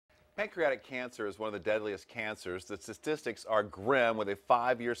Pancreatic cancer is one of the deadliest cancers. The statistics are grim with a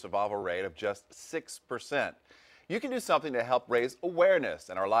 5-year survival rate of just 6%. You can do something to help raise awareness,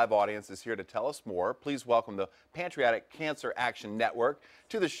 and our live audience is here to tell us more. Please welcome the Pancreatic Cancer Action Network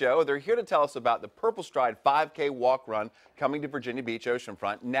to the show. They're here to tell us about the Purple Stride 5K walk run coming to Virginia Beach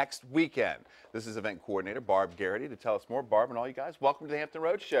Oceanfront next weekend. This is event coordinator Barb Garrity to tell us more. Barb and all you guys, welcome to the Hampton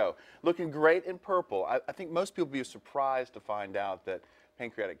Roads Show. Looking great in purple. I think most people will be surprised to find out that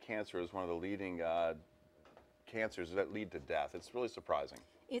pancreatic cancer is one of the leading cancers that lead to death. It's really surprising.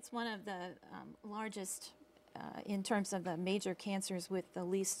 It's one of the largest in terms of the major cancers with the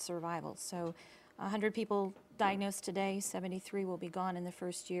least survival. So 100 people diagnosed today, 73 will be gone in the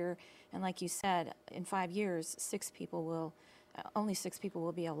first year. And like you said, in 5 years, only six people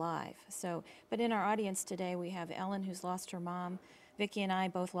will be alive. So, but in our audience today, we have Ellen, who's lost her mom. Vicki and I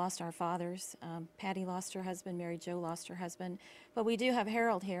both lost our fathers. Patty lost her husband. Mary Jo lost her husband. But we do have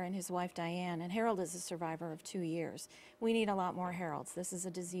Harold here and his wife Diane. And Harold is a survivor of 2 years. We need a lot more Harolds. This is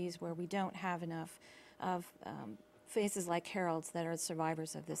a disease where we don't have enough of faces like Harold's that are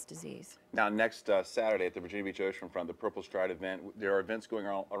survivors of this disease. Now, next Saturday at the Virginia Beach Oceanfront, the Purple Stride event, there are events going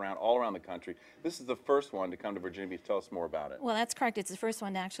all around the country. This is the first one to come to Virginia Beach. Tell us more about it. Well, that's correct. It's the first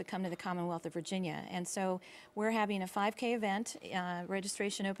one to actually come to the Commonwealth of Virginia. And so we're having a 5K event.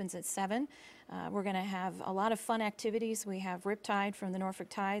 Registration opens at 7. We're going to have a lot of fun activities. We have Riptide from the Norfolk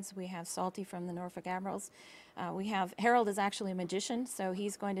Tides. We have Salty from the Norfolk Admirals. We have Harold is actually a magician, so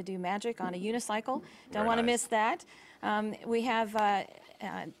he's going to do magic on a unicycle. Don't want to miss that. We have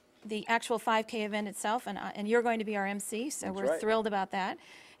the actual 5K event itself, and you're going to be our MC, so That's we're right. thrilled about that.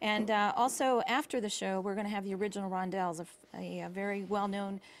 And also after the show, we're going to have the Original Rondelles, a very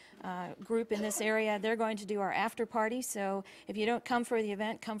well-known group in this area. They're going to do our after party, so if you don't come for the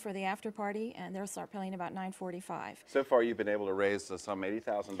event, come for the after party, and they'll start playing about 9:45. So far, you've been able to raise some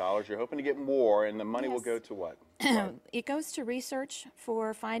 $80,000. You're hoping to get more, and the money will Yes. go to what? It goes to research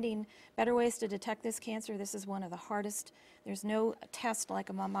for finding better ways to detect this cancer. This is one of the hardest. There's no test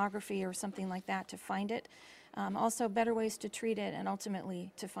like a mammography or something like that to find it. Also, better ways to treat it and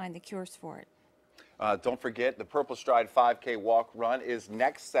ultimately to find the cures for it. Don't forget, the Purple Stride 5K walk run is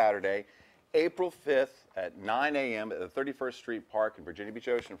next Saturday, April 5th at 9 a.m. at the 31st Street Park in Virginia Beach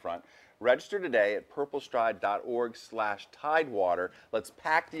Oceanfront. Register today at purplestride.org/tidewater. Let's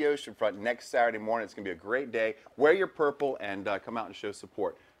pack the oceanfront next Saturday morning. It's going to be a great day. Wear your purple and come out and show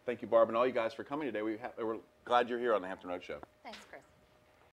support. Thank you, Barb, and all you guys for coming today. We're glad you're here on the Hampton Roads Show. Thanks.